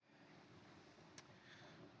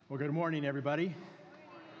Well, good morning, everybody.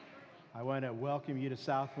 I want to welcome you to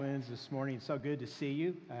Southwinds this morning. It's so good to see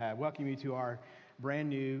you. Welcome you to our brand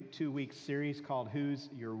new 2-week series called Who's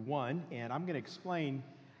Your One? And I'm going to explain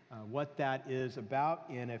what that is about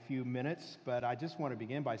in a few minutes. But I just want to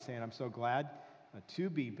begin by saying I'm so glad to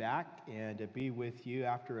be back and to be with you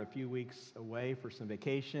after a few weeks away for some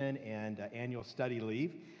vacation and annual study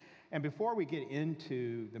leave. And before we get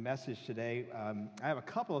into the message today, I have a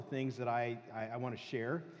couple of things that I want to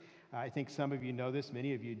share. I think some of you know this,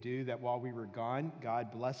 many of you do, that while we were gone, God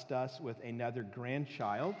blessed us with another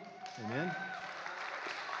grandchild. Amen.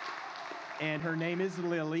 And her name is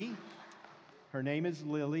Lily. Her name is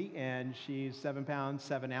Lily, and she's 7 pounds,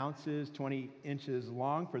 7 ounces, 20 inches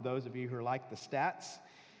long, for those of you who like the stats.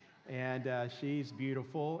 And she's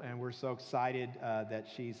beautiful, and we're so excited that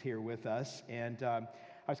she's here with us. And I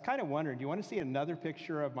was kind of wondering, do you want to see another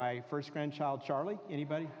picture of my first grandchild, Charlie?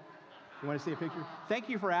 Anybody? You want to see a picture? Thank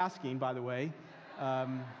you for asking, by the way.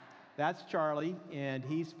 That's Charlie, and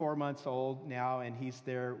he's 4 months old now, and he's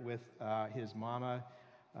there with his mama,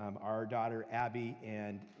 our daughter, Abby,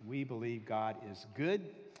 and we believe God is good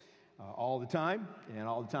all the time, and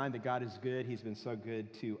all the time that God is good, he's been so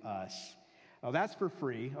good to us. Well, that's for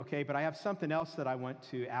free, okay, but I have something else that I want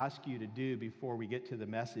to ask you to do before we get to the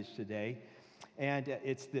message today. And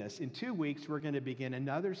it's this. In 2 weeks, we're going to begin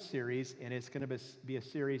another series, and it's going to be a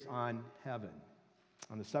series on heaven,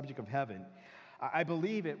 on the subject of heaven. I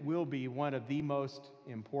believe it will be one of the most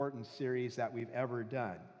important series that we've ever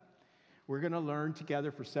done. We're going to learn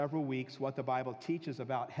together for several weeks what the Bible teaches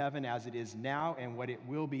about heaven as it is now and what it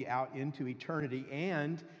will be out into eternity.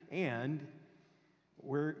 And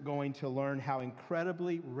we're going to learn how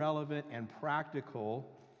incredibly relevant and practical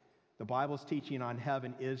the Bible's teaching on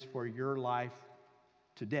heaven is for your life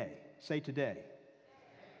today. Say today.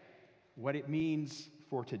 What it means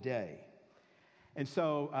for today. And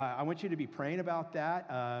so I want you to be praying about that,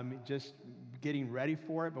 just getting ready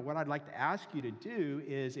for it. But what I'd like to ask you to do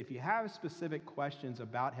is, if you have specific questions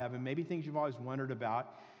about heaven, maybe things you've always wondered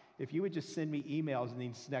about, if you would just send me emails in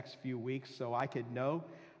these next few weeks so I could know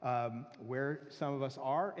where some of us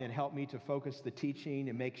are and help me to focus the teaching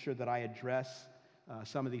and make sure that I address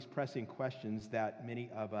some of these pressing questions that many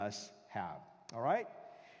of us have. All right?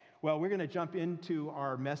 Well, we're going to jump into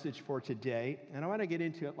our message for today, and I want to get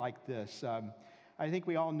into it like this. I think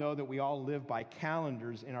we all know that we all live by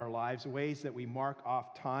calendars in our lives, ways that we mark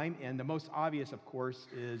off time, and the most obvious, of course,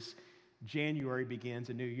 is January begins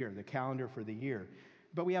a new year, the calendar for the year.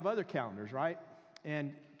 But we have other calendars, right?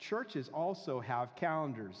 And churches also have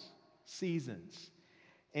calendars, seasons.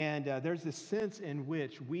 And there's this sense in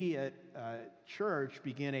which we at church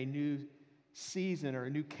begin a new season or a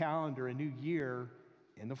new calendar, a new year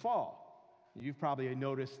in the fall. You've probably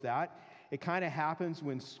noticed that. It kind of happens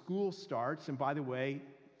when school starts. And by the way,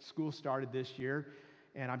 school started this year.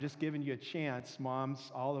 And I'm just giving you a chance,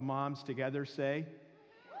 moms, all the moms together say,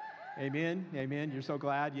 amen, amen. You're so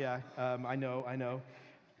glad. Yeah, I know.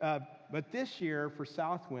 But this year for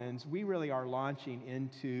Southwinds, we really are launching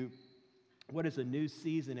into what is a new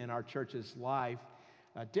season in our church's life,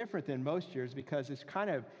 different than most years, because it's kind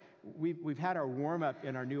of, we've had our warm-up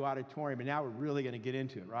in our new auditorium, and now we're really going to get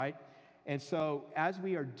into it, right? And so as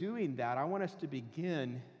we are doing that, I want us to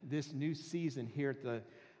begin this new season here at the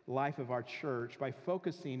life of our church by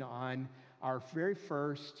focusing on our very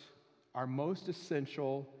first, our most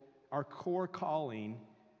essential, our core calling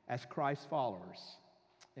as Christ followers,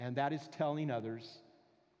 and that is telling others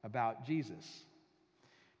about Jesus.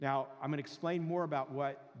 Now, I'm going to explain more about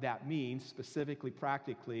what that means, specifically,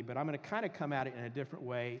 practically, but I'm going to kind of come at it in a different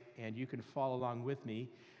way, and you can follow along with me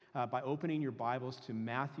by opening your Bibles to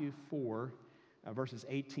Matthew 4, verses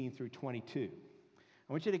 18 through 22.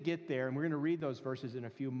 I want you to get there, and we're going to read those verses in a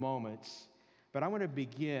few moments, but I want to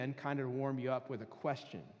begin kind of to warm you up with a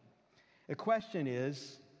question. The question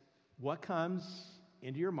is, what comes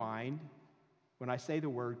into your mind when I say the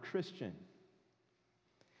word Christian?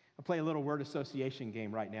 I'll play a little word association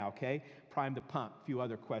game right now, okay? Prime the pump, a few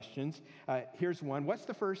other questions. Here's one. What's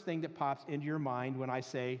the first thing that pops into your mind when I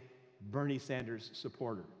say Bernie Sanders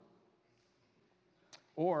supporter?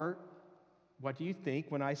 Or what do you think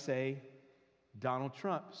when I say Donald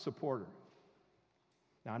Trump supporter?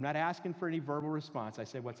 Now, I'm not asking for any verbal response. I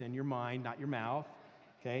say what's in your mind, not your mouth,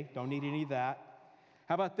 okay? Don't need any of that.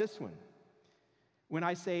 How about this one? When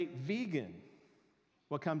I say vegan,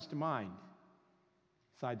 what comes to mind?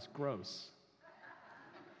 Besides gross.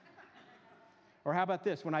 Or how about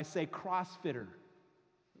this? When I say CrossFitter,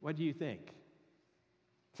 what do you think?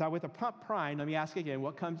 So with a pump prime, let me ask again,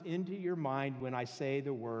 what comes into your mind when I say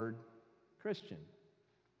the word Christian?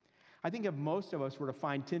 I think if most of us were to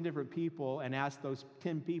find 10 different people and ask those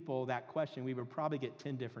 10 people that question, we would probably get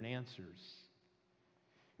 10 different answers.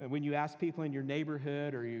 And when you ask people in your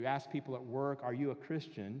neighborhood or you ask people at work, are you a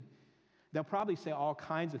Christian? They'll probably say all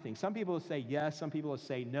kinds of things. Some people will say yes, some people will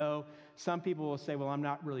say no. Some people will say, well, I'm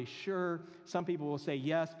not really sure. Some people will say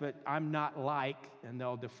yes, but I'm not like, and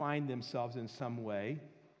they'll define themselves in some way.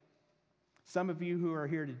 Some of you who are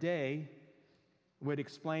here today would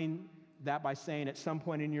explain that by saying at some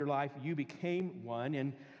point in your life you became one,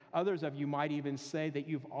 and others of you might even say that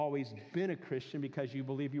you've always been a Christian because you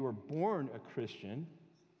believe you were born a Christian.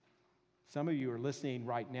 Some of you are listening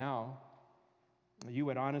right now. You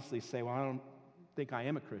would honestly say, well, I don't think I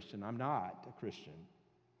am a Christian. I'm not a Christian.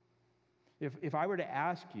 If I were to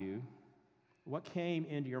ask you what came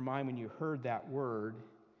into your mind when you heard that word,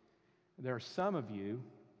 there are some of you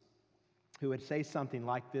who would say something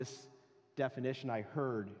like this definition I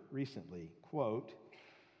heard recently, quote,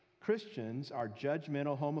 Christians are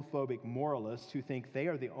judgmental, homophobic moralists who think they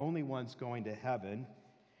are the only ones going to heaven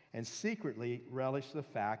and secretly relish the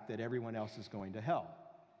fact that everyone else is going to hell.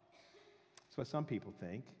 That's what some people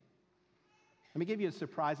think. Let me give you a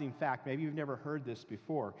surprising fact. Maybe you've never heard this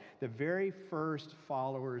before. The very first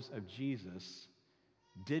followers of Jesus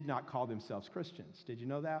did not call themselves Christians. Did you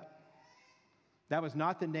know that? That was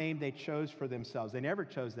not the name they chose for themselves. They never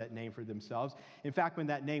chose that name for themselves. In fact, when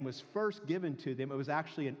that name was first given to them, it was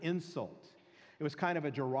actually an insult. It was kind of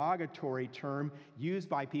a derogatory term used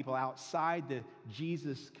by people outside the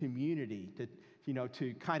Jesus community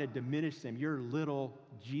to kind of diminish them. You're little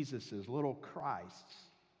Jesuses, little Christs.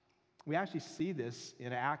 We actually see this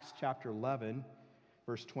in Acts chapter 11,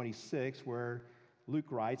 verse 26, where Luke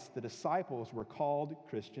writes, the disciples were called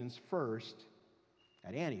Christians first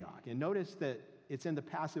at Antioch. And notice that it's in the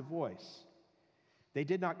passive voice. They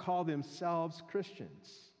did not call themselves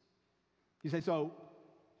Christians. You say, so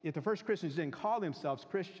if the first Christians didn't call themselves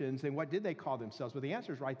Christians, then what did they call themselves? Well, the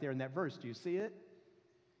answer is right there in that verse. Do you see it?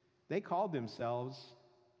 They called themselves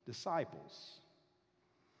disciples.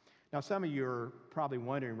 Now, some of you are probably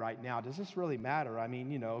wondering right now, does this really matter? I mean,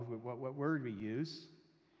 what word we use.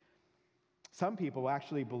 Some people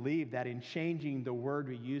actually believe that in changing the word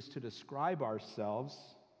we use to describe ourselves,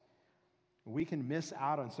 we can miss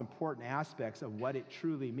out on some important aspects of what it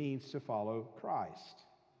truly means to follow Christ.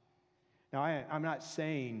 Now, I'm not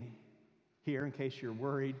saying here, in case you're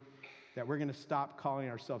worried, that we're going to stop calling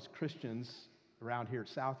ourselves Christians around here at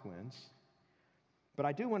Southwinds. But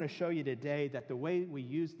I do want to show you today that the way we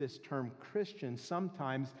use this term Christian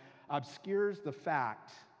sometimes obscures the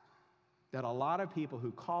fact that a lot of people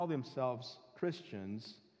who call themselves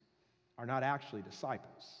Christians are not actually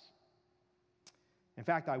disciples. In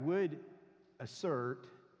fact, I would assert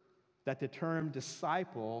that the term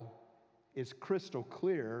disciple is crystal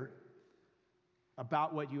clear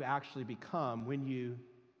about what you actually become when you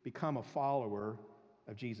become a follower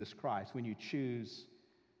of Jesus Christ, when you choose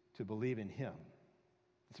to believe in Him.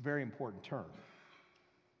 It's a very important term.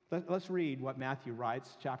 Let's read what Matthew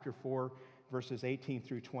writes, chapter 4, verses 18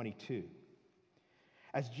 through 22.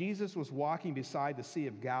 As Jesus was walking beside the Sea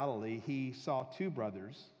of Galilee, he saw two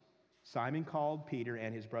brothers, Simon called Peter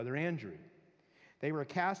and his brother Andrew. They were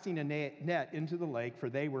casting a net into the lake, for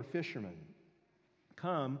they were fishermen.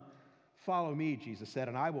 Come, follow me, Jesus said,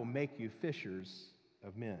 and I will make you fishers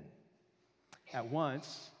of men. At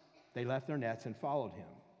once, they left their nets and followed him.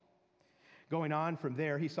 Going on from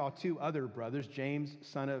there, he saw two other brothers, James,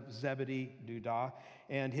 son of Zebedee, Dudah,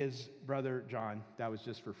 and his brother John. That was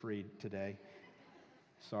just for free today.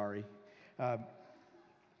 Sorry.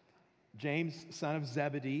 James, son of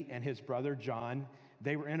Zebedee, and his brother John,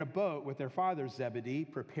 they were in a boat with their father Zebedee,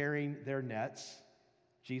 preparing their nets.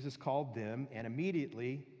 Jesus called them, and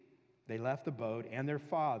immediately they left the boat and their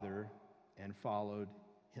father and followed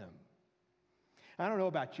him. I don't know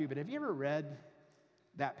about you, but have you ever read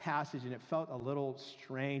that passage and it felt a little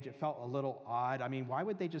strange? It felt a little odd. I mean, why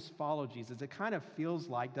would they just follow Jesus? It kind of feels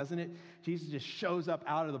like, doesn't it? Jesus just shows up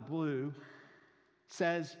out of the blue,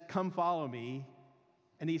 says, come follow me,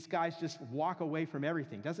 and these guys just walk away from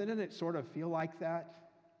everything. Doesn't it sort of feel like that?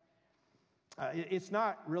 It's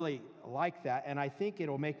not really like that, and I think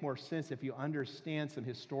it'll make more sense if you understand some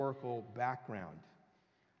historical background.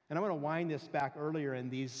 And I want to wind this back earlier in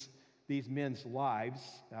these men's lives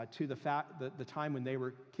to the time when they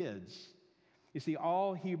were kids. You see,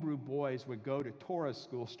 all Hebrew boys would go to Torah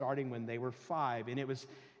school starting when they were 5, and it was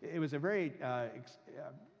a very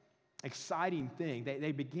exciting thing.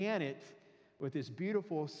 They began it with this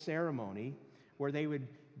beautiful ceremony where they would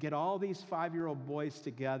get all these 5-year-old boys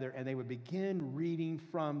together and they would begin reading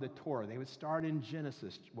from the Torah. They would start in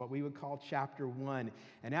Genesis, what we would call chapter 1.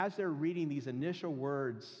 And as they're reading these initial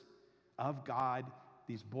words of God,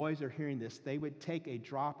 these boys are hearing this, they would take a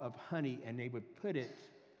drop of honey and they would put it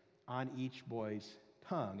on each boy's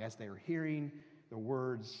tongue as they were hearing the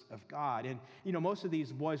words of God. And, most of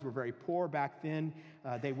these boys were very poor back then.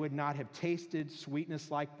 They would not have tasted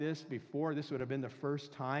sweetness like this before. This would have been the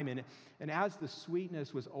first time. And as the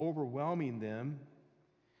sweetness was overwhelming them,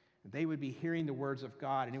 they would be hearing the words of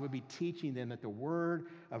God, and it would be teaching them that the word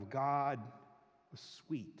of God was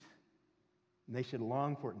sweet, and they should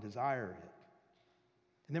long for it and desire it.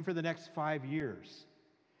 And then for the next 5 years,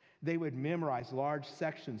 they would memorize large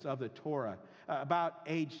sections of the Torah. About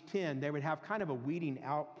age 10, they would have kind of a weeding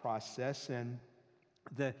out process, and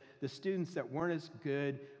the students that weren't as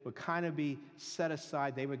good would kind of be set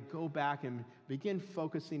aside. They would go back and begin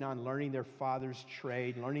focusing on learning their father's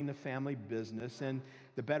trade, learning the family business, and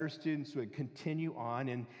the better students would continue on,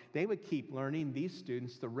 and they would keep learning, these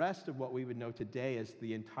students, the rest of what we would know today as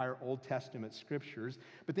the entire Old Testament scriptures.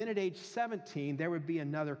 But then at age 17, there would be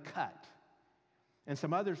another cut. And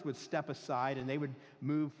some others would step aside and they would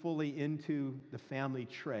move fully into the family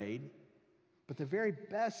trade. But the very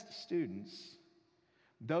best students,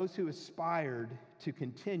 those who aspired to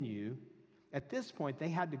continue, at this point they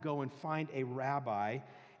had to go and find a rabbi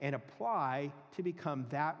and apply to become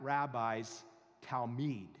that rabbi's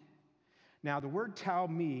Talmid. Now, the word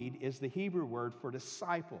Talmid is the Hebrew word for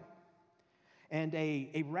disciple. And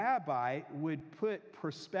a rabbi would put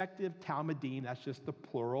prospective Talmidim, that's just the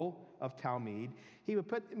plural of Talmid, he would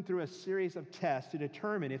put them through a series of tests to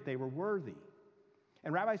determine if they were worthy.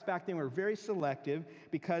 And rabbis back then were very selective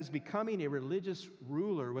because becoming a religious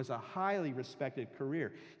ruler was a highly respected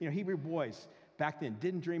career. Hebrew boys back then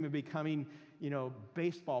didn't dream of becoming,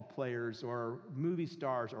 baseball players or movie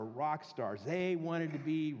stars or rock stars. They wanted to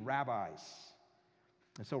be rabbis.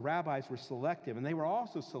 And so rabbis were selective. And they were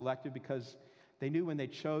also selective because they knew when they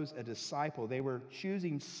chose a disciple, they were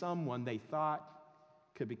choosing someone they thought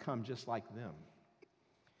could become just like them.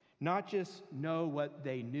 Not just know what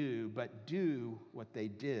they knew, but do what they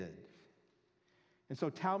did. And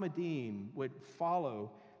so Talmidim would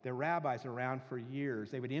follow their rabbis around for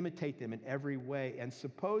years. They would imitate them in every way. And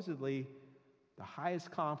supposedly, the highest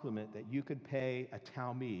compliment that you could pay a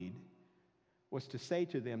Talmid was to say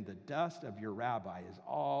to them, the dust of your rabbi is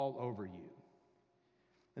all over you.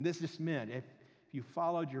 And this just meant if you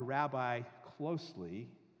followed your rabbi closely,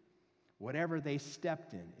 whatever they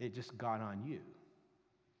stepped in, it just got on you.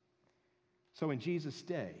 So in Jesus'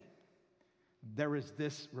 day, there was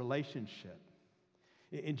this relationship.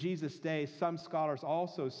 In Jesus' day, some scholars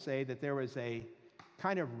also say that there was a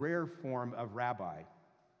kind of rare form of rabbi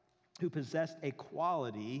who possessed a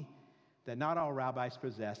quality that not all rabbis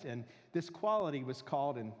possessed. And this quality was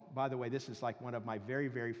called, and by the way, this is like one of my very,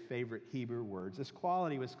 very favorite Hebrew words. This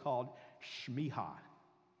quality was called shmiha.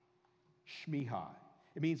 Shmiha.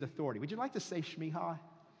 It means authority. Would you like to say shmiha?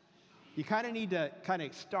 You kind of need to kind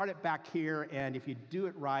of start it back here, and if you do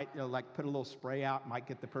it right, like put a little spray out, might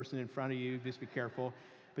get the person in front of you, just be careful.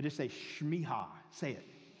 But just say shmiha, say it.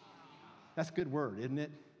 That's a good word, isn't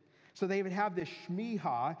it? So they would have this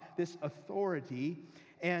shmiha, this authority,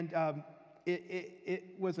 and it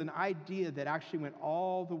was an idea that actually went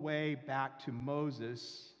all the way back to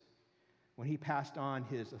Moses when he passed on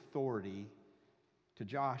his authority to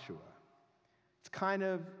Joshua. It's kind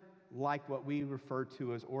of like what we refer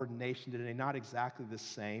to as ordination today, not exactly the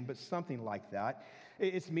same, but something like that.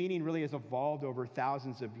 Its meaning really has evolved over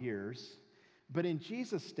thousands of years. But in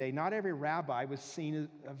Jesus' day, not every rabbi was seen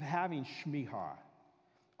as having shmiha.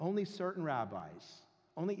 Only certain rabbis,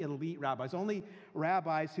 only elite rabbis, only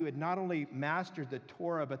rabbis who had not only mastered the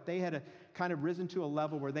Torah, but they had kind of risen to a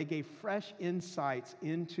level where they gave fresh insights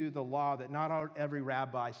into the law that not every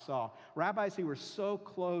rabbi saw. Rabbis who were so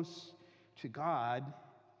close to God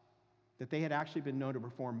that they had actually been known to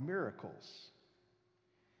perform miracles.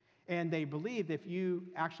 And they believed if you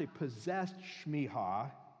actually possessed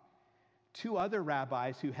shmiha, two other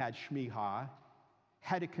rabbis who had shmiha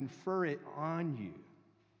had to confer it on you.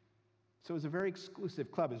 So it was a very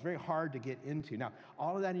exclusive club. It was very hard to get into. Now,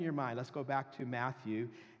 all of that in your mind, let's go back to Matthew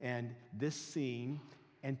and this scene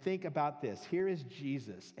and think about this. Here is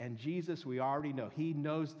Jesus, and Jesus, we already know, he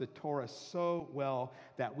knows the Torah so well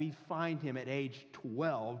that we find him at age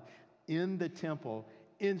 12 in the temple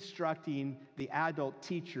instructing the adult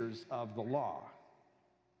teachers of the law.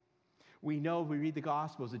 We know if we read the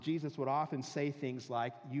Gospels that Jesus would often say things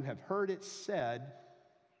like, "You have heard it said,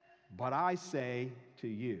 but I say to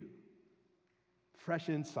you." Fresh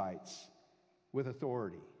insights with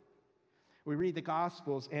authority. We read the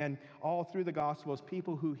Gospels, and all through the Gospels,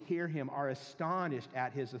 people who hear him are astonished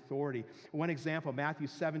at his authority. One example, Matthew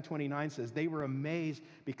 7:29 says, "They were amazed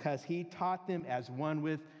because he taught them as one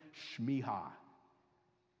with shmiha,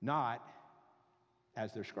 not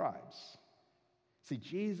as their scribes. See,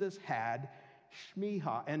 Jesus had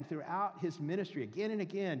shmiha, and throughout his ministry, again and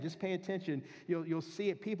again, just pay attention, you'll see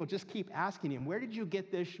it, people just keep asking him, where did you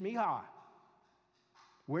get this shmiha?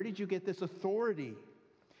 Where did you get this authority?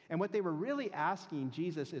 And what they were really asking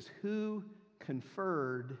Jesus is, who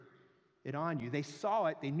conferred it on you? They saw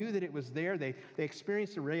it, they knew that it was there, they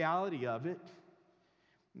experienced the reality of it.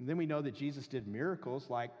 And then we know that Jesus did miracles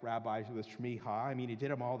like rabbis with shmiha. I mean, he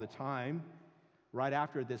did them all the time. Right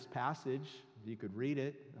after this passage, you could read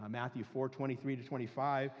it, Matthew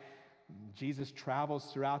 4:23-25, Jesus travels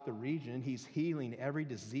throughout the region. He's healing every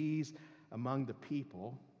disease among the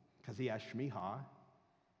people because he has shmiha.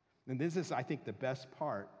 And this is, I think, the best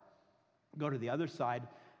part. Go to the other side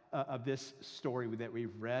of this story that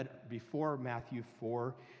we've read before Matthew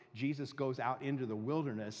 4. Jesus goes out into the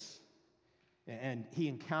wilderness and he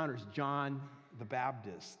encounters John the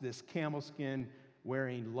Baptist, this camel skin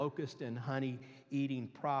wearing locust and honey eating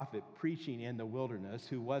prophet preaching in the wilderness,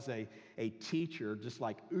 who was a teacher just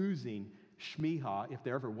like oozing shmiha, if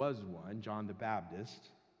there ever was one, John the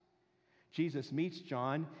Baptist. Jesus meets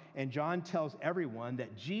John, and John tells everyone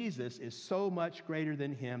that Jesus is so much greater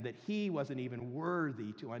than him that he wasn't even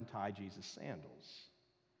worthy to untie Jesus' sandals.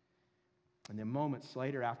 And then moments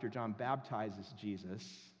later, after John baptizes Jesus,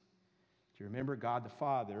 do you remember God the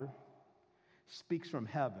Father speaks from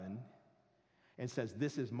heaven and says,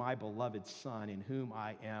 "This is my beloved Son in whom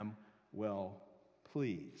I am well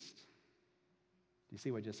pleased." Do you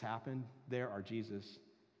see what just happened? There are Jesus'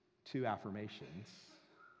 two affirmations.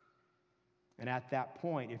 And at that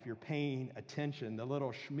point, if you're paying attention, the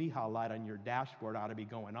little shmiha light on your dashboard ought to be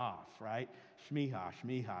going off, right? Shmiha,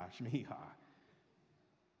 shmiha, shmiha.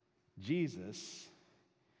 Jesus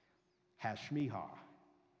has shmiha,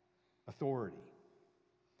 authority.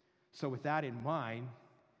 So with that in mind,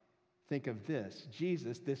 think of this.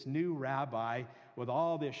 Jesus, this new rabbi with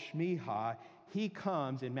all this shmiha, he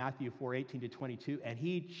comes in Matthew 4:18-22, and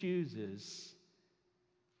he chooses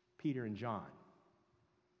Peter and John,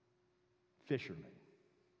 fishermen.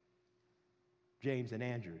 James and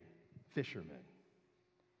Andrew, fishermen.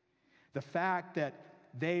 The fact that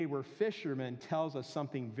they were fishermen tells us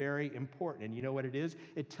something very important. And you know what it is?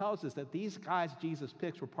 It tells us that these guys Jesus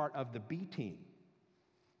picks were part of the B team,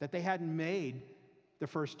 that they hadn't made the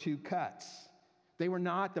first two cuts. They were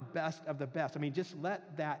not the best of the best. I mean, just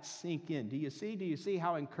let that sink in. Do you see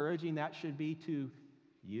how encouraging that should be to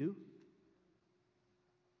you?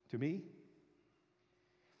 To me?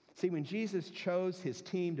 See, when Jesus chose his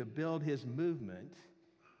team to build his movement,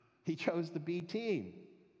 he chose the B team.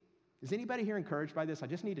 Is anybody here encouraged by this? I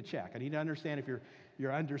just need to check. I need to understand if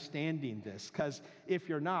you're understanding this. Because if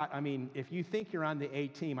you're not, I mean, if you think you're on the A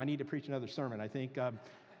team, I need to preach another sermon. I think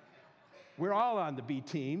we're all on the B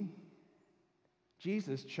team.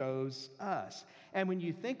 Jesus chose us. And when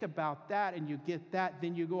you think about that and you get that,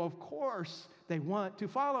 then you go, of course, they want to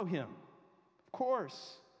follow him. Of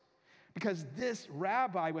course. Because this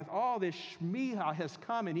rabbi with all this shmiha has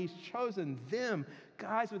come and he's chosen them,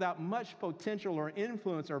 guys without much potential or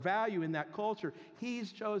influence or value in that culture.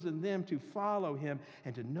 He's chosen them to follow him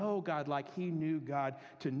and to know God like he knew God,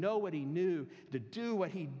 to know what he knew, to do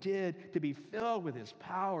what he did, to be filled with his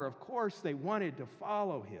power. Of course, they wanted to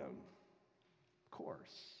follow him. Of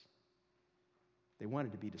course. They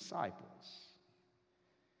wanted to be disciples.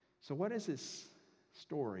 So what does this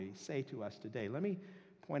story say to us today? Let me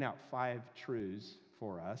point out 5 truths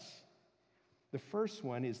for us. The first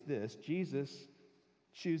one is this: Jesus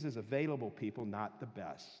chooses available people, not the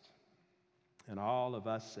best. And all of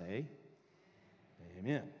us say,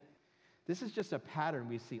 amen. This is just a pattern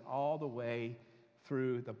we see all the way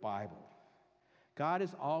through the Bible. God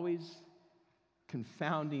is always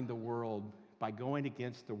confounding the world by going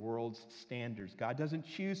against the world's standards. God doesn't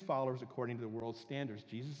choose followers according to the world's standards.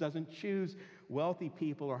 Jesus doesn't choose wealthy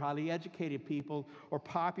people or highly educated people or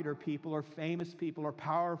popular people or famous people or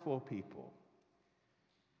powerful people.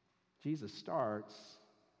 Jesus starts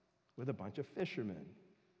with a bunch of fishermen.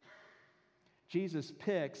 Jesus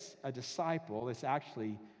picks a disciple. It's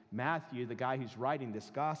actually Matthew, the guy who's writing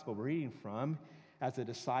this gospel we're reading from, as a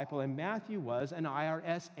disciple, and Matthew was an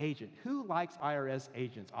IRS agent. Who likes IRS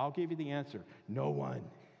agents? I'll give you the answer. No one.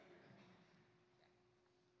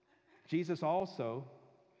 Jesus also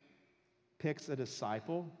picks a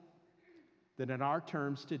disciple that in our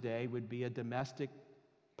terms today would be a domestic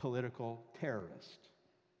political terrorist,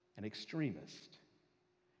 an extremist.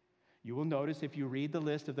 You will notice if you read the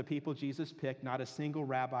list of the people Jesus picked, not a single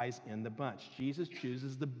rabbi's in the bunch. Jesus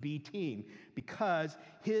chooses the B team because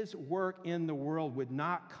his work in the world would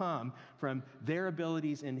not come from their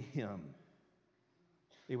abilities in him.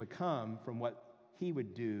 It would come from what he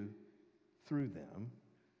would do through them.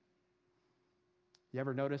 You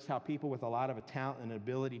ever notice how people with a lot of talent and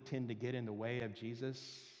ability tend to get in the way of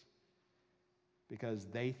Jesus? Because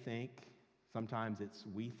they think, sometimes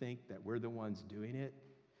we think that we're the ones doing it.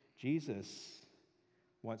 Jesus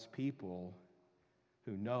wants people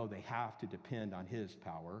who know they have to depend on his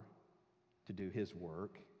power to do his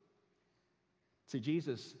work. See,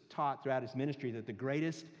 Jesus taught throughout his ministry that the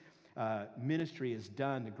greatest ministry is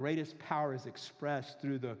done, the greatest power is expressed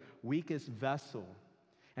through the weakest vessel.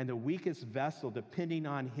 And the weakest vessel, depending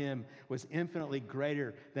on him, was infinitely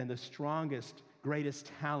greater than the strongest, greatest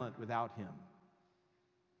talent without him.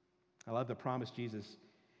 I love the promise Jesus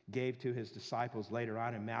gave to his disciples later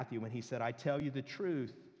on in Matthew when he said, I tell you the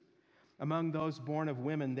truth, among those born of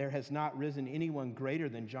women, there has not risen anyone greater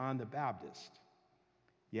than John the Baptist.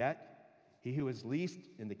 Yet, he who is least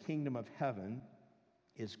in the kingdom of heaven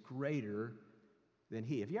is greater than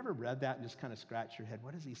he. Have you ever read that and just kind of scratched your head?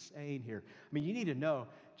 What is he saying here? I mean, you need to know,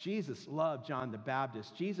 Jesus loved John the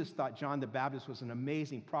Baptist. Jesus thought John the Baptist was an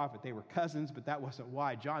amazing prophet. They were cousins, but that wasn't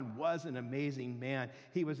why. John was an amazing man.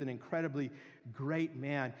 He was an incredibly great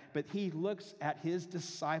man. But he looks at his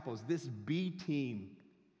disciples, this B team,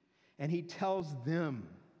 and he tells them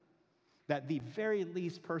that the very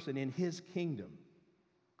least person in his kingdom,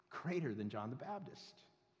 greater than John the Baptist.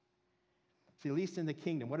 See, least in the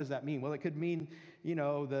kingdom, what does that mean? Well, it could mean, you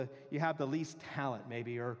have the least talent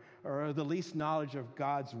maybe, or the least knowledge of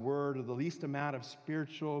God's word, or the least amount of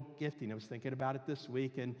spiritual gifting. I was thinking about it this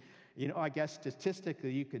week, and, I guess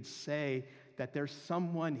statistically you could say that there's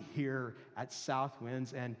someone here at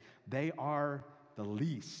Southwinds, and they are the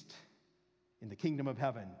least in the kingdom of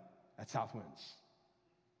heaven at Southwinds,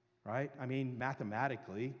 right? I mean,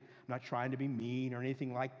 mathematically, I'm not trying to be mean or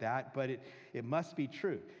anything like that, but it must be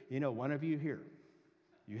true. One of you here,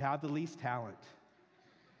 you have the least talent.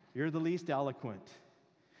 You're the least eloquent.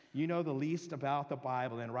 You know the least about the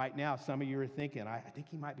Bible. And right now, some of you are thinking, I think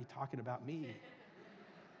he might be talking about me.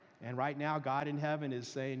 And right now, God in heaven is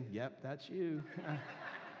saying, yep, that's you.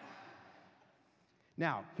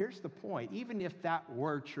 Now, here's the point. Even if that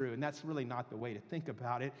were true, and that's really not the way to think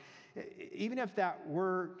about it, even if that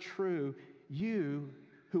were true,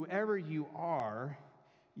 whoever you are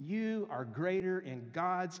greater in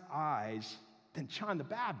God's eyes than John the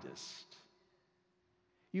Baptist.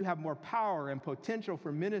 You have more power and potential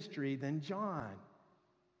for ministry than John.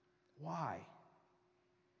 Why?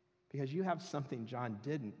 Because you have something John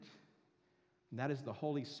didn't, and that is the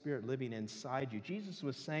Holy Spirit living inside you. Jesus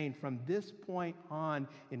was saying, from this point on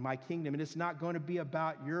in my kingdom, and it's not going to be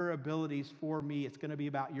about your abilities for me, it's going to be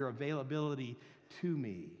about your availability to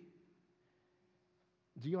me.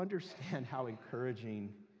 Do you understand how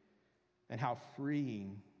encouraging and how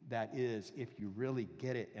freeing that is if you really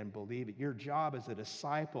get it and believe it? Your job as a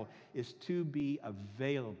disciple is to be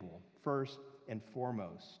available first and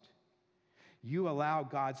foremost. You allow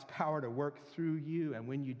God's power to work through you, and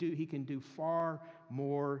when you do, he can do far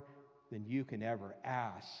more than you can ever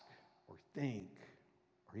ask or think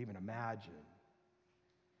or even imagine.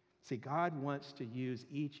 See, God wants to use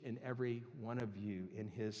each and every one of you in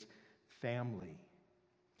his family.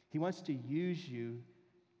 He wants to use you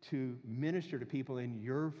to minister to people in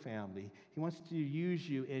your family. He wants to use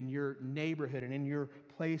you in your neighborhood and in your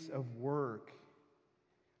place of work.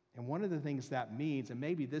 And one of the things that means, and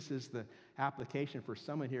maybe this is the application for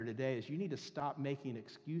someone here today, is you need to stop making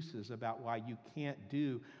excuses about why you can't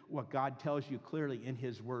do what God tells you clearly in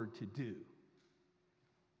his word to do.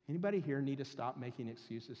 Anybody here need to stop making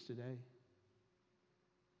excuses today?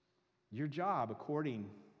 Your job, according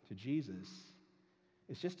to Jesus,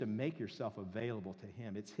 is just to make yourself available to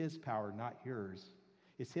him. It's his power, not yours.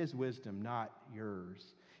 It's his wisdom, not yours.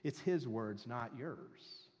 It's his words, not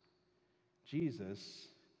yours. Jesus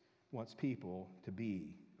wants people to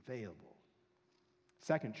be available.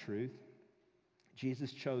 Second truth,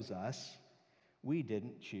 Jesus chose us. We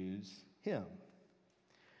didn't choose him.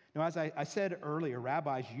 Now, as I said earlier,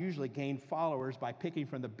 rabbis usually gain followers by picking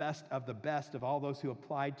from the best of all those who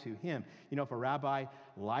applied to him. If a rabbi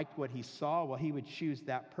liked what he saw, well, he would choose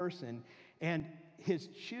that person. And his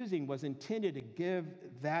choosing was intended to give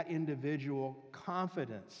that individual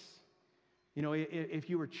confidence. If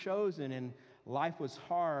you were chosen and life was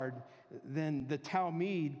hard, then the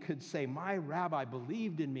Talmud could say, my rabbi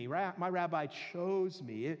believed in me. My rabbi chose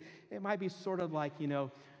me. It might be sort of like,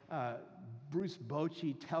 Bruce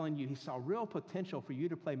Bochy telling you he saw real potential for you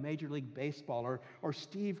to play Major League Baseball, or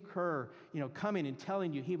Steve Kerr, coming and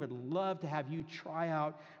telling you he would love to have you try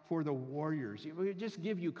out for the Warriors. It would just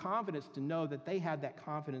give you confidence to know that they had that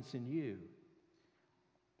confidence in you.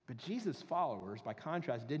 But Jesus' followers, by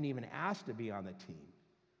contrast, didn't even ask to be on the team.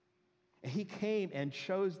 And he came and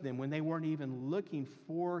chose them when they weren't even looking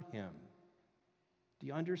for him. Do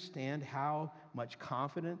you understand how much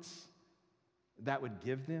confidence that would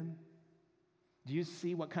give them? Do you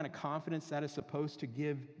see what kind of confidence that is supposed to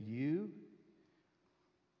give you?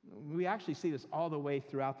 We actually see this all the way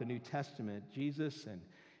throughout the New Testament. Jesus and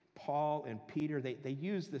Paul and Peter, they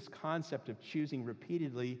use this concept of choosing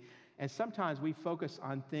repeatedly, and sometimes we focus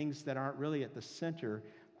on things that aren't really at the center.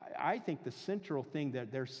 I think the central thing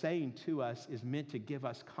that they're saying to us is meant to give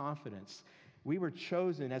us confidence. We were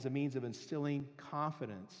chosen as a means of instilling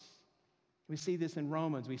confidence. We see this in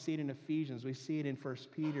Romans, we see it in Ephesians, we see it in 1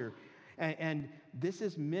 Peter. And this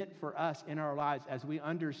is meant for us in our lives as we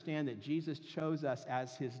understand that Jesus chose us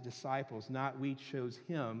as his disciples, not we chose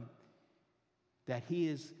him, that he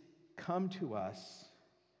has come to us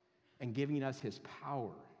and giving us his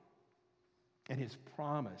power and his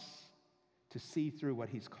promise to see through what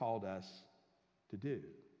he's called us to do.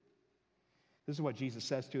 This is what Jesus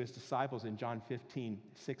says to his disciples in John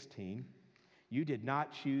 15:16. You did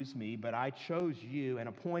not choose me, but I chose you and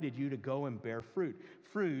appointed you to go and bear fruit.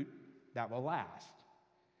 Fruit that will last.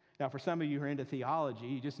 Now, for some of you who are into theology,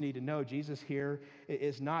 you just need to know Jesus here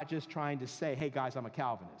is not just trying to say, hey guys, I'm a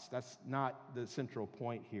Calvinist. That's not the central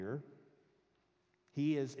point here.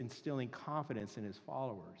 He is instilling confidence in his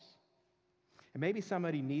followers. And maybe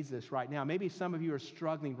somebody needs this right now. Maybe some of you are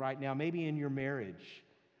struggling right now, maybe in your marriage,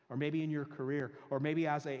 or maybe in your career, or maybe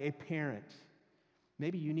as a parent.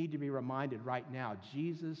 Maybe you need to be reminded right now,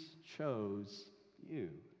 Jesus chose you.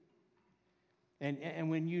 And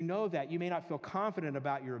when you know that, you may not feel confident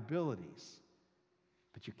about your abilities,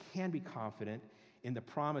 but you can be confident in the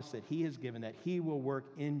promise that he has given, that he will work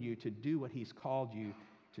in you to do what he's called you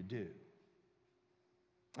to do.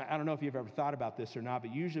 I don't know if you've ever thought about this or not,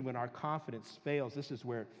 but usually when our confidence fails, this is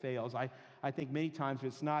where it fails. I think many times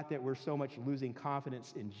it's not that we're so much losing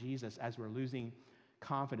confidence in Jesus as we're losing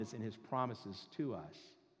confidence in his promises to us.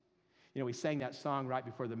 You know, we sang that song right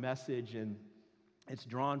before the message, and it's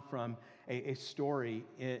drawn from a story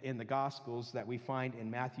in the Gospels that we find in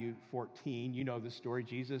Matthew 14. You know the story.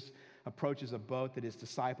 Jesus approaches a boat that his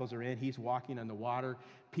disciples are in. He's walking on the water.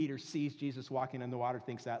 Peter sees Jesus walking on the water,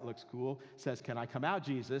 thinks that looks cool, says, can I come out,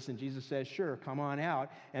 Jesus? And Jesus says, sure, come on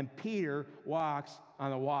out. And Peter walks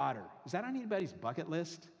on the water. Is that on anybody's bucket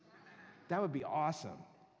list? That would be awesome.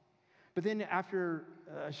 But then after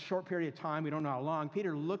a short period of time, we don't know how long,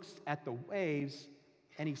 Peter looks at the waves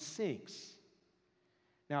and he sinks.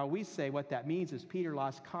 Now, we say what that means is Peter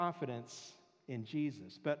lost confidence in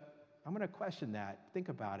Jesus. But I'm going to question that. Think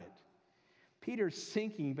about it. Peter's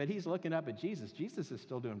sinking, but he's looking up at Jesus. Jesus is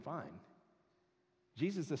still doing fine.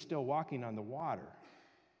 Jesus is still walking on the water.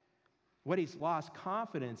 What he's lost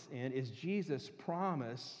confidence in is Jesus'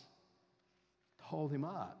 promise to hold him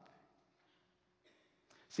up.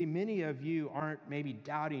 See, many of you aren't maybe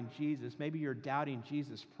doubting Jesus. Maybe you're doubting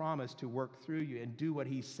Jesus' promise to work through you and do what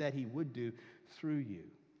he said he would do through you.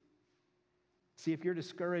 See, if you're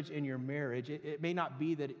discouraged in your marriage, it may not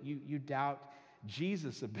be that you doubt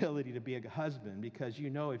Jesus' ability to be a husband, because you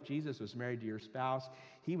know if Jesus was married to your spouse,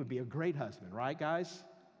 he would be a great husband, right, guys?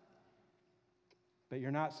 But you're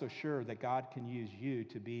not so sure that God can use you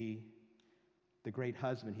to be the great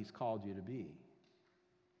husband he's called you to be.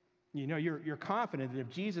 You know, you're confident that if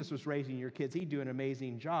Jesus was raising your kids, he'd do an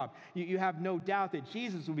amazing job. You have no doubt that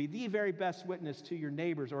Jesus will be the very best witness to your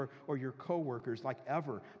neighbors or your coworkers like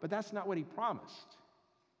ever. But that's not what he promised.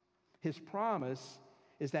 His promise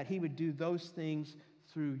is that he would do those things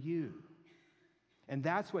through you. And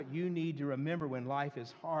that's what you need to remember when life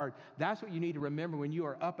is hard. That's what you need to remember when you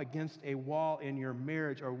are up against a wall in your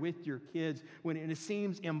marriage or with your kids, when it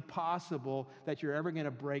seems impossible that you're ever going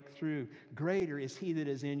to break through. Greater is he that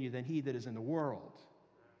is in you than he that is in the world.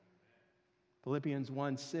 Philippians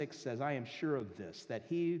 1:6 says, I am sure of this, that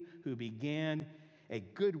he who began a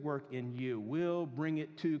good work in you will bring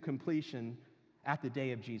it to completion at the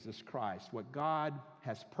day of Jesus Christ. What God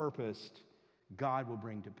has purposed, God will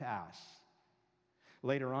bring to pass.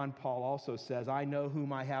 Later on, Paul also says, I know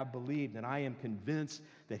whom I have believed, and I am convinced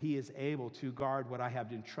that he is able to guard what I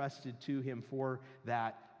have entrusted to him for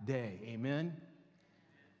that day. Amen?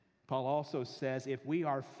 Paul also says, if we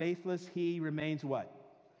are faithless, he remains what?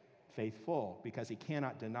 Faithful, because he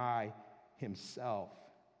cannot deny himself.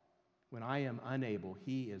 When I am unable,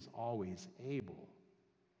 he is always able.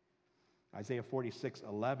 Isaiah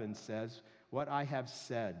 46:11 says, what I have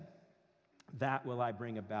said, that will I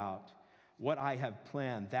bring about. What I have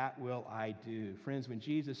planned, that will I do. Friends, when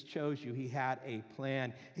Jesus chose you, he had a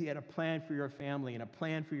plan. He had a plan for your family and a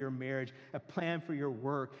plan for your marriage, a plan for your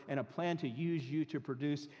work, and a plan to use you to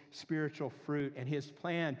produce spiritual fruit. And his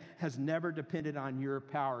plan has never depended on your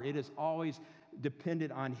power. It has always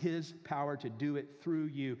depended on his power to do it through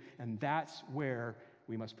you. And that's where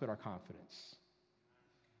we must put our confidence.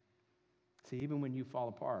 See, even when you fall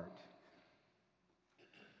apart,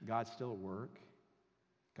 God's still at work.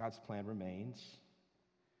 God's plan remains.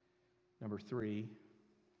 Number 3,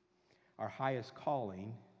 our highest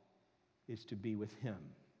calling is to be with him.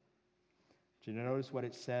 Did you notice what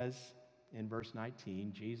it says in verse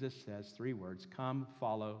 19? Jesus says 3 words, come,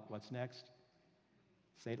 follow. What's next?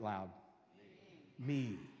 Say it loud.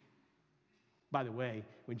 Me. By the way,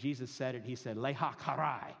 when Jesus said it, he said, Leha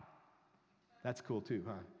karai. That's cool too,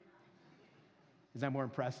 huh? Is that more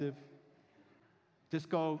impressive? Just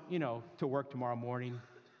go, to work tomorrow morning.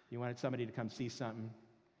 You wanted somebody to come see something.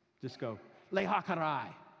 Just go, Leha karai.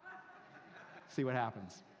 See what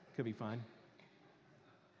happens. Could be fun.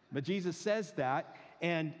 But Jesus says that,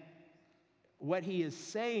 and what he is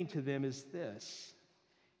saying to them is this: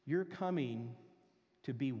 you're coming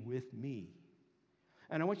to be with me.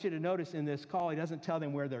 And I want you to notice in this call, he doesn't tell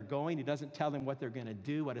them where they're going. He doesn't tell them what they're going to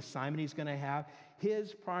do, what assignment he's going to have.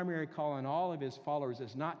 His primary call on all of his followers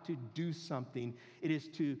is not to do something. It is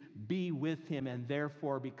to be with him and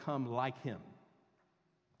therefore become like him.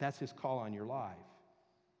 That's his call on your life.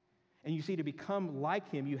 And you see, to become like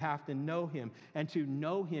him, you have to know him. And to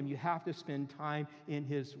know him, you have to spend time in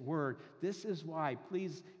his word. This is why,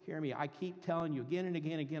 please hear me, I keep telling you again and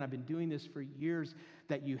again and again, I've been doing this for years,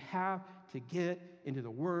 that you have to get into the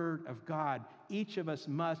word of God. Each of us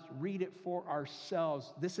must read it for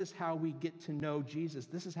ourselves. This is how we get to know Jesus.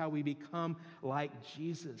 This is how we become like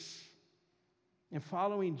Jesus. And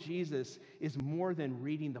following Jesus is more than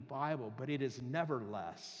reading the Bible, but it is never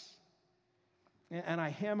less. And I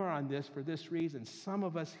hammer on this for this reason. Some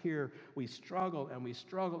of us here, we struggle and we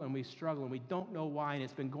struggle and we struggle, and we don't know why, and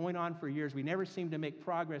it's been going on for years. We never seem to make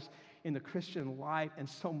progress in the Christian life, and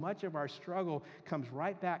so much of our struggle comes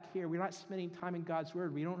right back here. We're not spending time in God's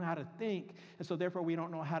word. We don't know how to think, and so therefore we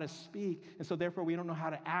don't know how to speak, and so therefore we don't know how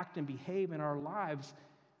to act and behave in our lives.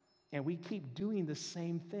 And we keep doing the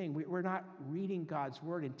same thing. We're not reading God's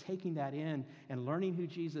word and taking that in and learning who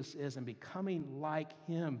Jesus is and becoming like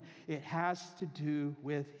him. It has to do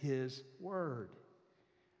with his word.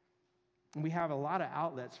 And we have a lot of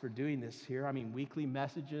outlets for doing this here. Weekly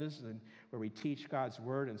messages and where we teach God's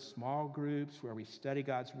word in small groups, where we study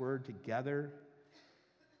God's word together.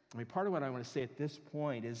 Part of what I want to say at this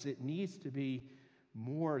point is it needs to be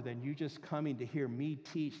more than you just coming to hear me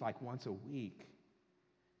teach like once a week.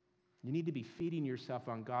 You need to be feeding yourself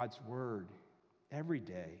on God's word every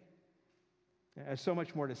day. There's so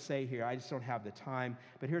much more to say here. I just don't have the time.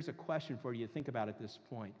 But here's a question for you to think about at this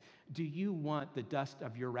point. Do you want the dust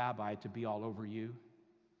of your rabbi to be all over you?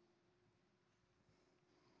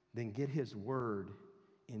 Then get his word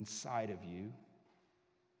inside of you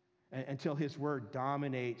until his word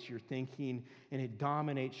dominates your thinking and it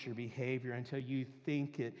dominates your behavior, until you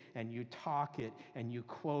think it and you talk it and you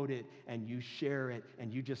quote it and you share it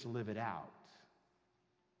and you just live it out.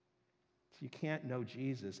 So you can't know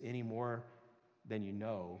Jesus any more than you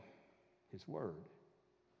know his word.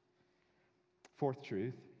 Fourth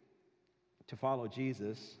truth, to follow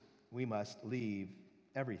Jesus, we must leave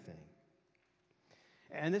everything.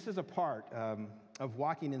 And this is a part of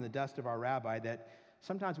walking in the dust of our rabbi that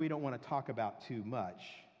sometimes we don't want to talk about too much.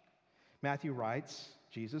 Matthew writes,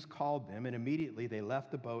 Jesus called them, and immediately they left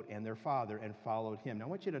the boat and their father and followed him. Now, I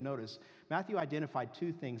want you to notice, Matthew identified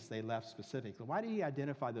 2 things they left specifically. Why did he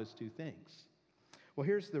identify those 2 things? Well,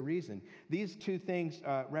 here's the reason. These 2 things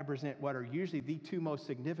represent what are usually the 2 most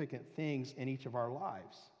significant things in each of our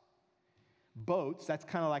lives. Boats, that's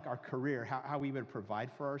kind of like our career, how we would provide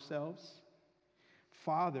for ourselves.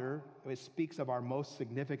 Father, it speaks of our most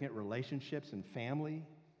significant relationships and family.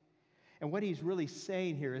 And what he's really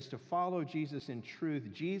saying here is to follow Jesus in truth,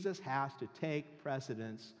 Jesus has to take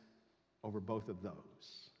precedence over both of those.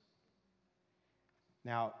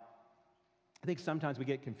 Now, I think sometimes we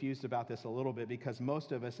get confused about this a little bit because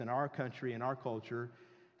most of us in our country, in our culture,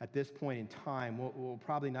 at this point in time, will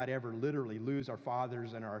probably not ever literally lose our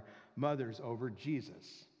fathers and our mothers over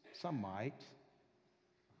Jesus. Some might.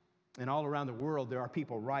 And all around the world, there are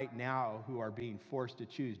people right now who are being forced to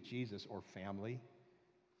choose Jesus or family.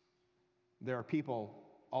 There are people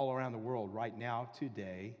all around the world right now,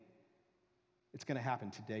 today. It's going to happen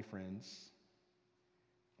today, friends.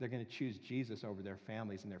 They're going to choose Jesus over their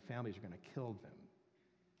families, and their families are going to kill them.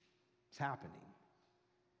 It's happening.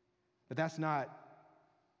 But that's not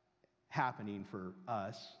happening for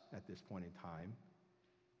us at this point in time.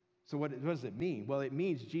 So what does it mean? Well, it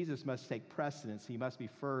means Jesus must take precedence. He must be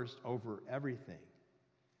first over everything.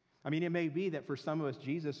 I mean, it may be that for some of us,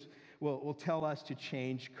 Jesus will tell us to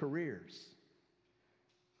change careers.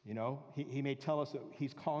 You know, he may tell us that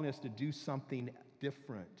he's calling us to do something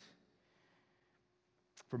different.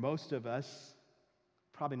 For most of us,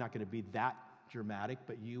 probably not going to be that dramatic,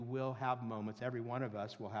 but you will have moments, every one of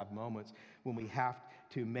us will have moments when we have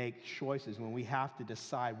to make choices, when we have to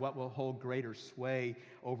decide what will hold greater sway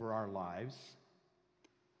over our lives.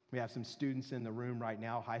 We have some students in the room right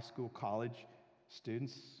now, high school, college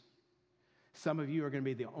students. Some of you are going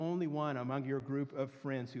to be the only one among your group of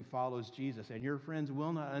friends who follows Jesus, and your friends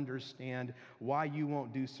will not understand why you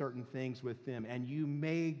won't do certain things with them, and you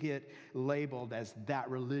may get labeled as that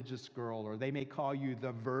religious girl, or they may call you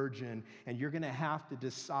the virgin, and you're going to have to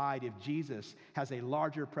decide if Jesus has a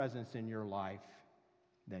larger presence in your life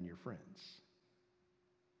than your friends.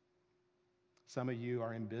 Some of you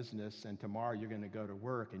are in business, and tomorrow you're going to go to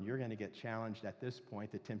work, and you're going to get challenged at this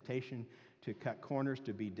point. The temptation to cut corners,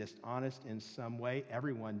 to be dishonest in some way.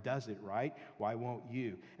 Everyone does it, right? Why won't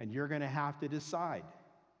you? And you're going to have to decide,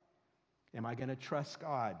 am I going to trust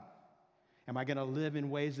God? Am I going to live in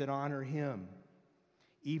ways that honor Him,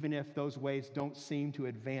 even if those ways don't seem to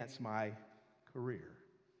advance my career?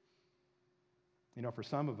 You know, for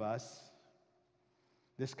some of us,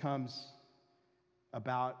 this comes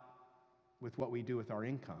about with what we do with our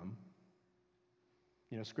income.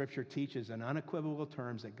 You know, Scripture teaches in unequivocal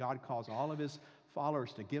terms that God calls all of His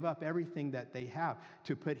followers to give up everything that they have,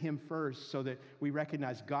 to put Him first, so that we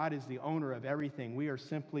recognize God is the owner of everything. We are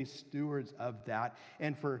simply stewards of that.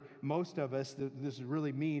 And for most of us, this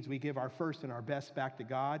really means we give our first and our best back to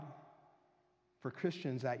God. For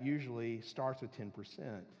Christians, that usually starts with 10%.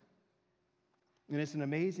 And it's an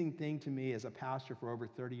amazing thing to me as a pastor for over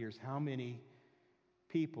 30 years, how many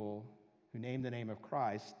people who name the name of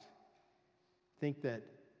Christ think that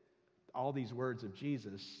all these words of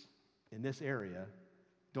Jesus in this area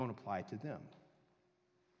don't apply to them.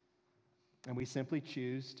 And we simply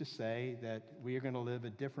choose to say that we are going to live a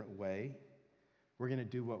different way. We're going to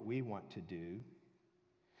do what we want to do.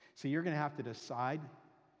 So you're going to have to decide.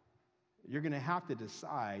 You're going to have to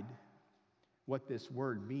decide what this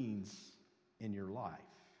word means in your life.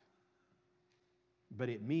 But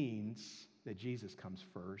it means that Jesus comes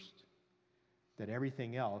first, that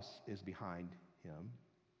everything else is behind Him.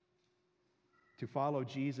 To follow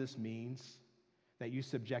Jesus means that you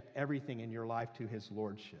subject everything in your life to His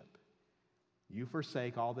lordship. You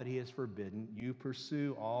forsake all that He has forbidden. You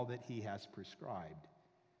pursue all that He has prescribed.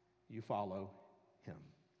 You follow Him.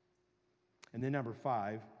 And then number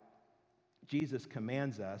 5, Jesus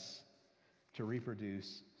commands us to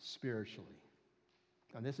reproduce spiritually.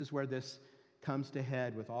 And this is where this comes to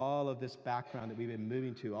head with all of this background that we've been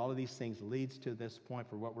moving to. All of these things leads to this point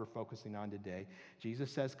for what we're focusing on today.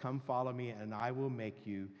 Jesus says, "Come follow me, and I will make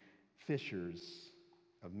you fishers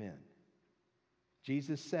of men."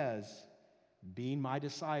 Jesus says, being my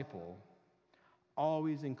disciple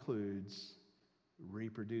always includes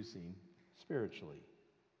reproducing spiritually.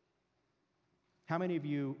 How many of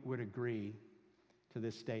you would agree to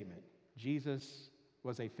this statement? Jesus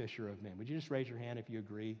was a fisher of men. Would you just raise your hand if you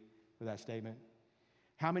agree with that statement?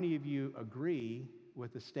 How many of you agree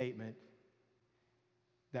with the statement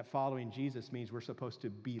that following Jesus means we're supposed to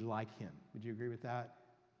be like Him? Would you agree with that?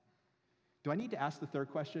 Do I need to ask the third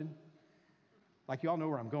question? Like, you all know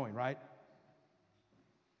where I'm going, right?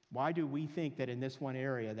 Why do we think that in this one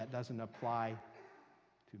area that doesn't apply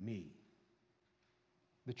to me?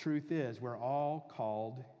 The truth is, we're all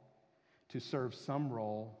called to serve some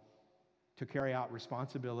role, to carry out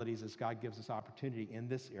responsibilities as God gives us opportunity in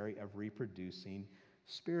this area of reproducing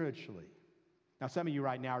spiritually. Now, some of you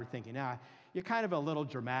right now are thinking, you're kind of a little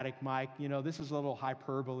dramatic, Mike. You know, this is a little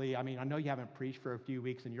hyperbole. I mean, I know you haven't preached for a few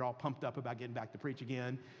weeks and you're all pumped up about getting back to preach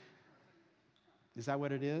again. Is that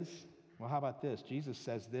what it is? Well, how about this? Jesus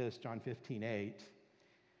says this, John 15:8.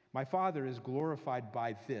 "My Father is glorified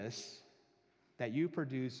by this, that you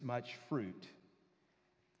produce much fruit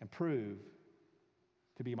and prove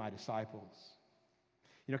to be my disciples."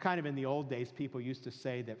 You know, kind of in the old days, people used to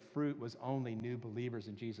say that fruit was only new believers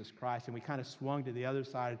in Jesus Christ, and we kind of swung to the other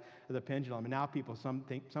side of the pendulum. And now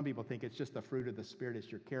some people think it's just the fruit of the Spirit,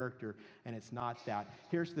 it's your character, and it's not that.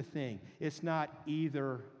 Here's the thing, it's not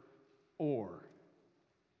either or.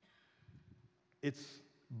 It's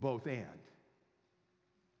both and.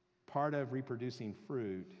 Part of reproducing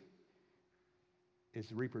fruit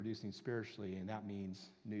is reproducing spiritually, and that means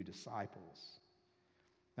new disciples.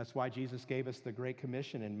 That's why Jesus gave us the Great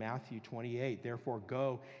Commission in Matthew 28. Therefore,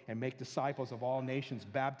 go and make disciples of all nations,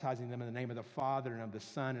 baptizing them in the name of the Father and of the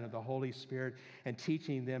Son and of the Holy Spirit, and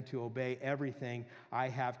teaching them to obey everything I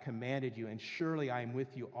have commanded you. And surely I am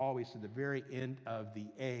with you always to the very end of the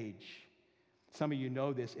age. Some of you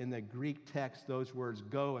know this. In the Greek text, those words,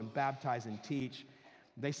 go and baptize and teach,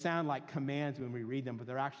 they sound like commands when we read them, but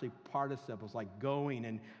they're actually participles, like going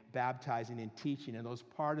and baptizing and teaching. And those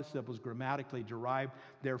participles grammatically derive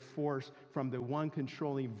their force from the one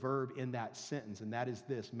controlling verb in that sentence, and that is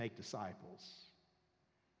this: make disciples.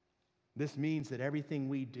 This means that everything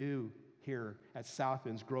we do here at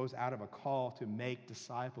Southlands grows out of a call to make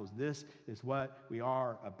disciples. This is what we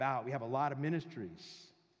are about. We have a lot of ministries,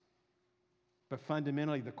 but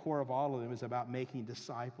fundamentally, the core of all of them is about making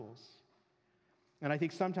disciples. And I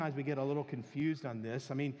think sometimes we get a little confused on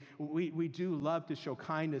this. I mean, we do love to show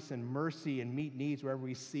kindness and mercy and meet needs wherever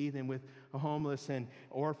we see them, with homeless and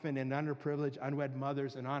orphan and underprivileged, unwed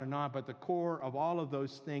mothers, and on and on. But the core of all of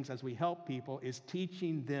those things as we help people is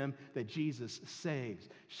teaching them that Jesus saves,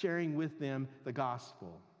 sharing with them the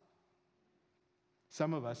gospel.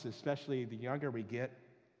 Some of us, especially the younger we get,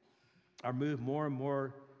 are moved more and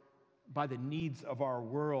more by the needs of our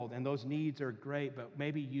world, and those needs are great, but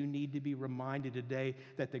maybe you need to be reminded today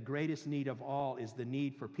that the greatest need of all is the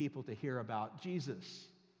need for people to hear about Jesus.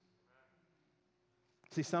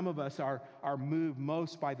 See, some of us are moved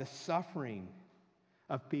most by the suffering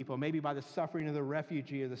of people, maybe by the suffering of the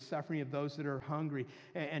refugee or the suffering of those that are hungry,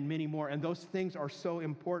 and many more. And those things are so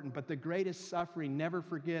important, but the greatest suffering, never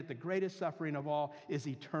forget, the greatest suffering of all is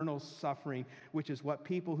eternal suffering, which is what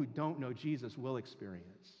people who don't know Jesus will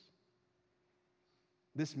experience.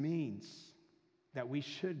 This means that we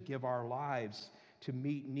should give our lives to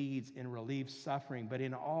meet needs and relieve suffering. But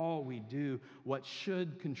in all we do, what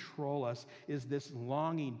should control us is this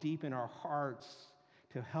longing deep in our hearts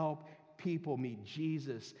to help people meet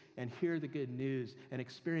Jesus and hear the good news and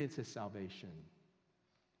experience his salvation.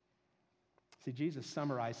 See, Jesus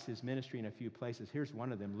summarized his ministry in a few places. Here's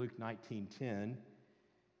one of them, Luke 19:10.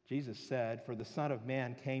 Jesus said, "For the Son of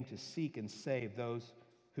Man came to seek and save those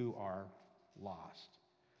who are lost."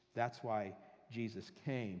 That's why Jesus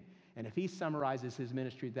came. And if he summarizes his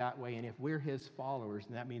ministry that way, and if we're his followers,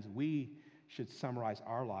 then that means we should summarize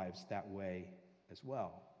our lives that way as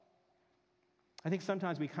well. I think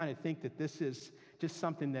sometimes we kind of think that this is just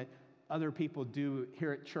something that other people do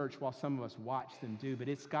here at church while some of us watch them do, but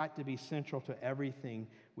it's got to be central to everything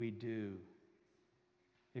we do.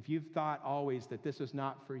 If you've thought always that this is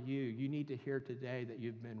not for you, you need to hear today that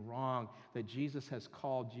you've been wrong, that Jesus has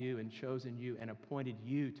called you and chosen you and appointed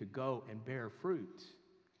you to go and bear fruit.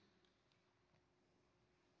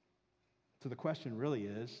 So the question really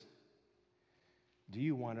is, do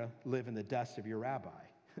you want to live in the dust of your rabbi?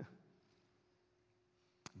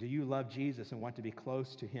 Do you love Jesus and want to be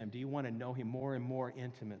close to him? Do you want to know him more and more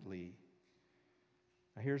intimately?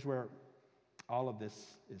 Now here's where all of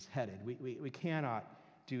this is headed. We cannot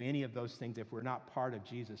do any of those things if we're not part of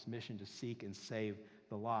Jesus' mission to seek and save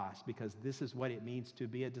the lost, because this is what it means to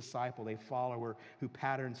be a disciple, a follower who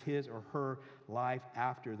patterns his or her life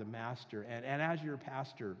after the master. And as your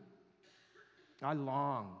pastor, I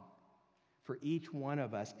long for each one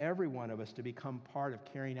of us, every one of us, to become part of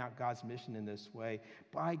carrying out God's mission in this way.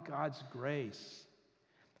 By God's grace,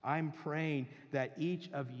 I'm praying that each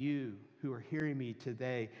of you who are hearing me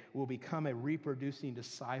today will become a reproducing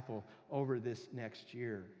disciple over this next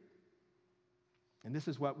year. And this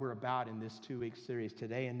is what we're about in this 2-week series.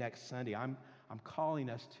 Today and next Sunday, I'm calling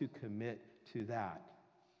us to commit to that.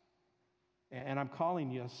 And I'm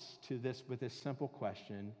calling us to this with this simple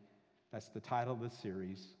question. That's the title of the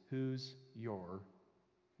series: Who's Your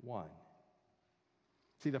One?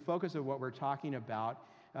 See, the focus of what we're talking about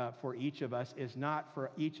for each of us is not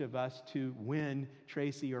for each of us to win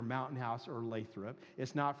Tracy or Mountain House or Lathrop.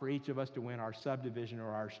 It's not for each of us to win our subdivision or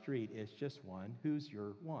our street. It's just one. Who's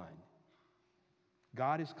your one?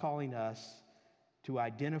 God is calling us to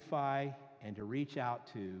identify and to reach out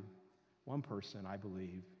to one person, I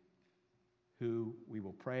believe, who we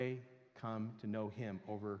will pray come to know him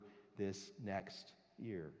over this next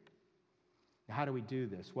year. Now, how do we do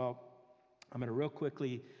this? Well, I'm going to real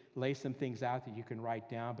quickly lay some things out that you can write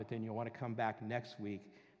down, but then you'll want to come back next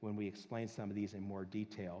week when we explain some of these in more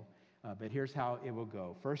detail. But here's how it will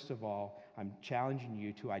go. First of all, I'm challenging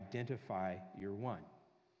you to identify your one.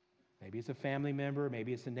 Maybe it's a family member,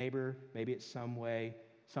 maybe it's a neighbor, maybe it's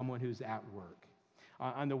someone who's at work.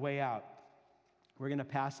 On the way out, we're going to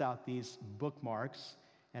pass out these bookmarks,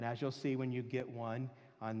 and as you'll see when you get one,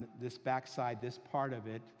 on this backside, this part of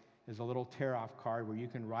it, is a little tear-off card where you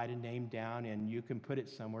can write a name down and you can put it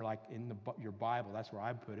somewhere like in your Bible. That's where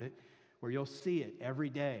I put it, where you'll see it every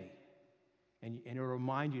day. And it'll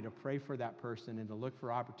remind you to pray for that person and to look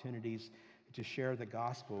for opportunities to share the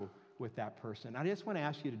gospel with that person. I just want to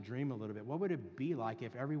ask you to dream a little bit. What would it be like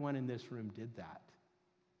if everyone in this room did that?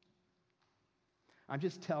 I'm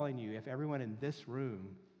just telling you, if everyone in this room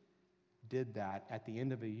did that at the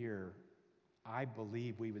end of a year, I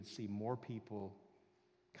believe we would see more people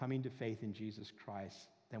coming to faith in Jesus Christ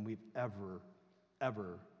than we've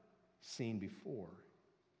ever seen before.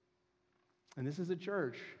 And this is a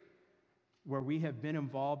church where we have been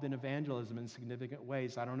involved in evangelism in significant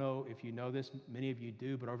ways. I don't know if you know this, many of you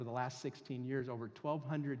do, but over the last 16 years, over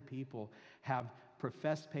 1,200 people have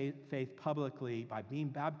professed faith publicly by being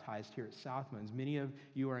baptized here at Southlands. Many of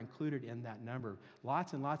you are included in that number.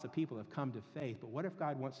 Lots and lots of people have come to faith, but what if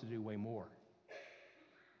God wants to do way more?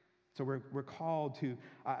 So we're called to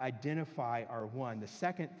identify our one. The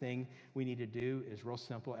second thing we need to do is real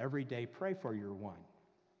simple. Every day, pray for your one.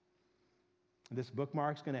 This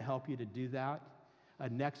bookmark's going to help you to do that.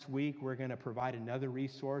 Next week, we're going to provide another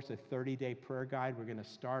resource, a 30-day prayer guide. We're going to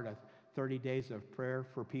start a 30 days of prayer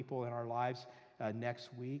for people in our lives next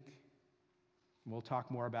week. We'll talk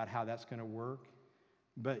more about how that's going to work.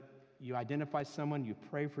 But you identify someone, you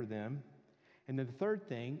pray for them. And then the third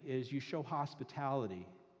thing is you show hospitality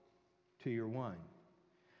to your one.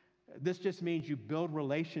 This just means you build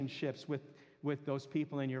relationships with those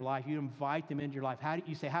people in your life. You invite them into your life. How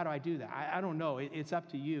do I do that? I don't know. It's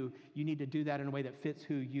up to you. You need to do that in a way that fits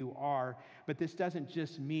who you are. But this doesn't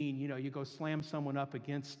just mean, you go slam someone up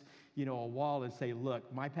against, a wall and say,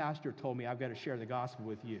 look, my pastor told me I've got to share the gospel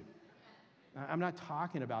with you. I'm not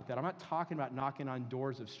talking about that. I'm not talking about knocking on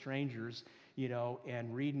doors of strangers,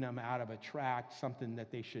 and reading them out of a tract, something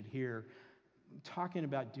that they should hear. I'm talking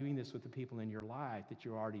about doing this with the people in your life that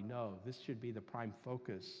you already know. This should be the prime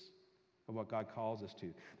focus of what God calls us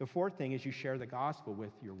to. The fourth thing is you share the gospel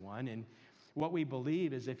with your one. And what we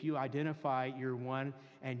believe is if you identify your one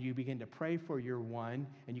and you begin to pray for your one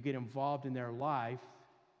and you get involved in their life,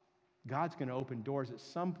 God's going to open doors. At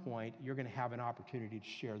some point, you're going to have an opportunity to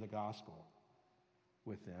share the gospel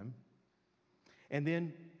with them. And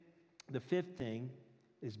then the fifth thing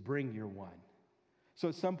is bring your one. So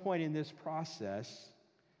at some point in this process,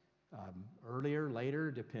 earlier, later,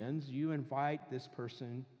 depends, you invite this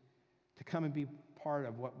person to come and be part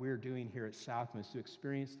of what we're doing here at Southlands, to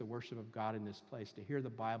experience the worship of God in this place, to hear the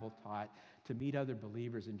Bible taught, to meet other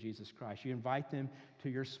believers in Jesus Christ. You invite them to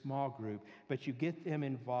your small group, but you get them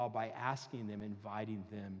involved by asking them, inviting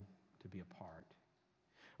them to be a part.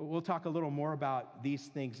 We'll talk a little more about these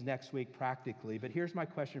things next week practically, but here's my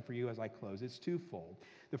question for you as I close. It's twofold.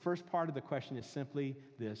 The first part of the question is simply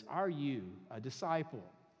this: are you a disciple?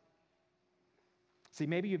 See,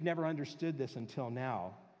 maybe you've never understood this until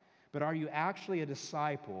now, but are you actually a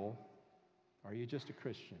disciple, or are you just a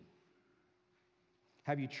Christian?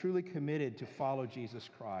 Have you truly committed to follow Jesus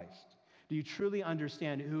Christ? Do you truly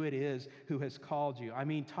understand who it is who has called you? I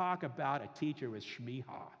mean, talk about a teacher with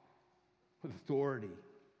shmiha, with authority.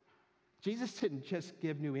 Jesus didn't just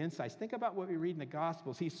give new insights. Think about what we read in the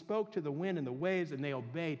Gospels. He spoke to the wind and the waves, and they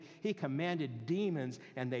obeyed. He commanded demons,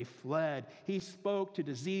 and they fled. He spoke to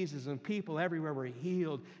diseases, and people everywhere were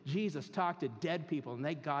healed. Jesus talked to dead people, and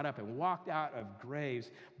they got up and walked out of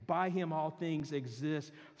graves. By him all things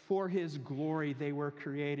exist. For his glory they were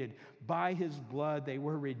created. By his blood they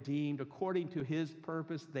were redeemed. According to his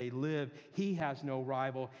purpose they live. He has no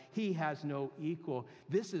rival. He has no equal.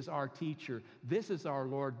 This is our teacher. This is our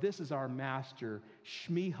Lord. This is our master.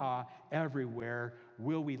 Shmiha everywhere.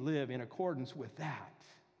 Will we live in accordance with that?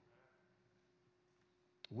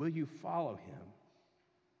 Will you follow him?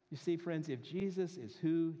 You see, friends, if Jesus is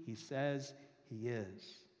who he says he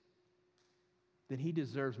is, then he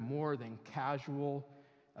deserves more than casual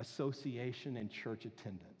association and church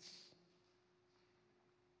attendance.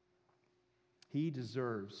 He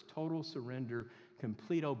deserves total surrender,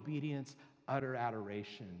 complete obedience, utter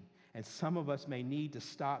adoration. And some of us may need to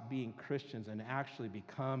stop being Christians and actually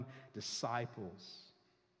become disciples.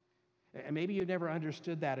 And maybe you never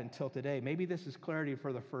understood that until today. Maybe this is clarity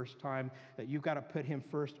for the first time, that you've got to put him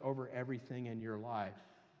first over everything in your life.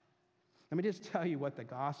 Let me just tell you what the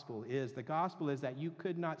gospel is. The gospel is that you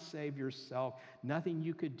could not save yourself. Nothing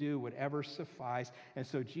you could do would ever suffice. And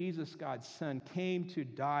so Jesus, God's Son, came to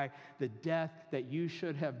die the death that you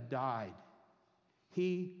should have died.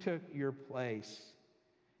 He took your place.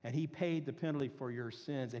 And he paid the penalty for your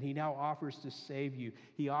sins, and he now offers to save you.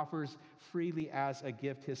 He offers freely as a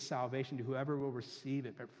gift his salvation to whoever will receive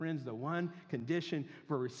it. But friends, the one condition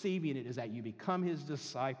for receiving it is that you become his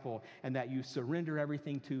disciple and that you surrender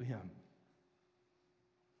everything to him.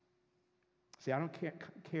 See, I don't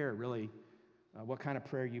care really what kind of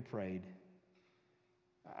prayer you prayed.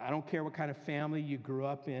 I don't care what kind of family you grew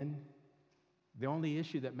up in. The only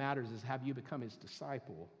issue that matters is, have you become his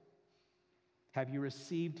disciple? Have you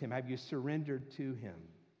received him? Have you surrendered to him?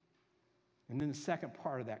 And then the second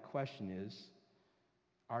part of that question is,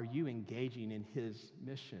 are you engaging in his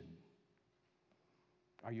mission?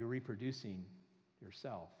 Are you reproducing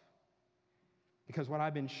yourself? Because what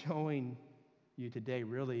I've been showing you today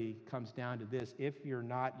really comes down to this. If you're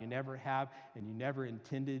not, you never have, and you never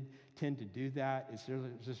tend to do that, it's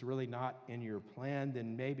just really not in your plan,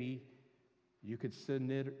 then maybe you could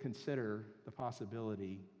consider the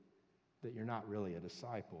possibility that you're not really a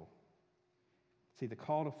disciple. See, the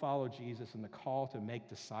call to follow Jesus and the call to make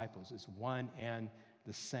disciples is one and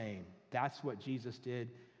the same. That's what Jesus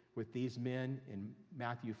did with these men in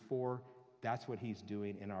Matthew 4. That's what he's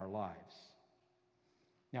doing in our lives.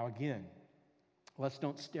 Now again, let's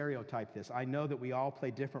don't stereotype this. I know that we all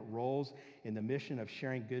play different roles in the mission of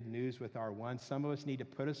sharing good news with our ones. Some of us need to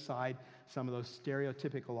put aside some of those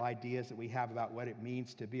stereotypical ideas that we have about what it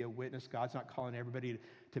means to be a witness. God's not calling everybody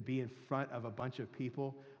to be in front of a bunch of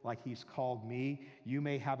people like he's called me. You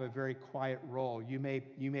may have a very quiet role. You may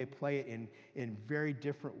play it in very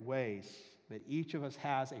different ways, but each of us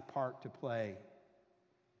has a part to play.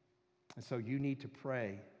 And so you need to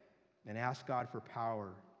pray and ask God for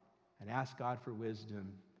power and ask God for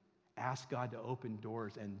wisdom. Ask God to open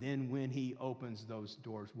doors. And then when he opens those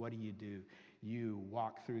doors, what do? You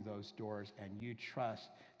walk through those doors and you trust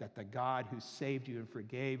that the God who saved you and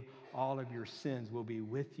forgave all of your sins will be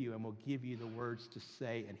with you and will give you the words to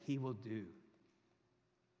say, and he will do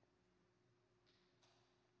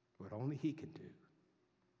what only he can do.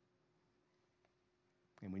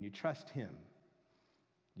 And when you trust him,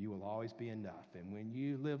 you will always be enough. And when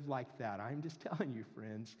you live like that, I'm just telling you,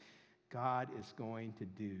 friends, God is going to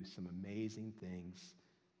do some amazing things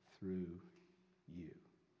through you.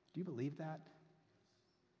 Do you believe that?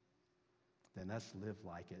 Then let's live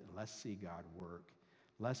like it. Let's see God work.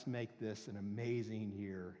 Let's make this an amazing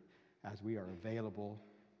year as we are available,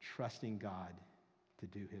 trusting God to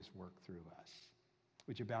do his work through us.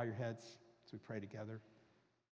 Would you bow your heads as we pray together?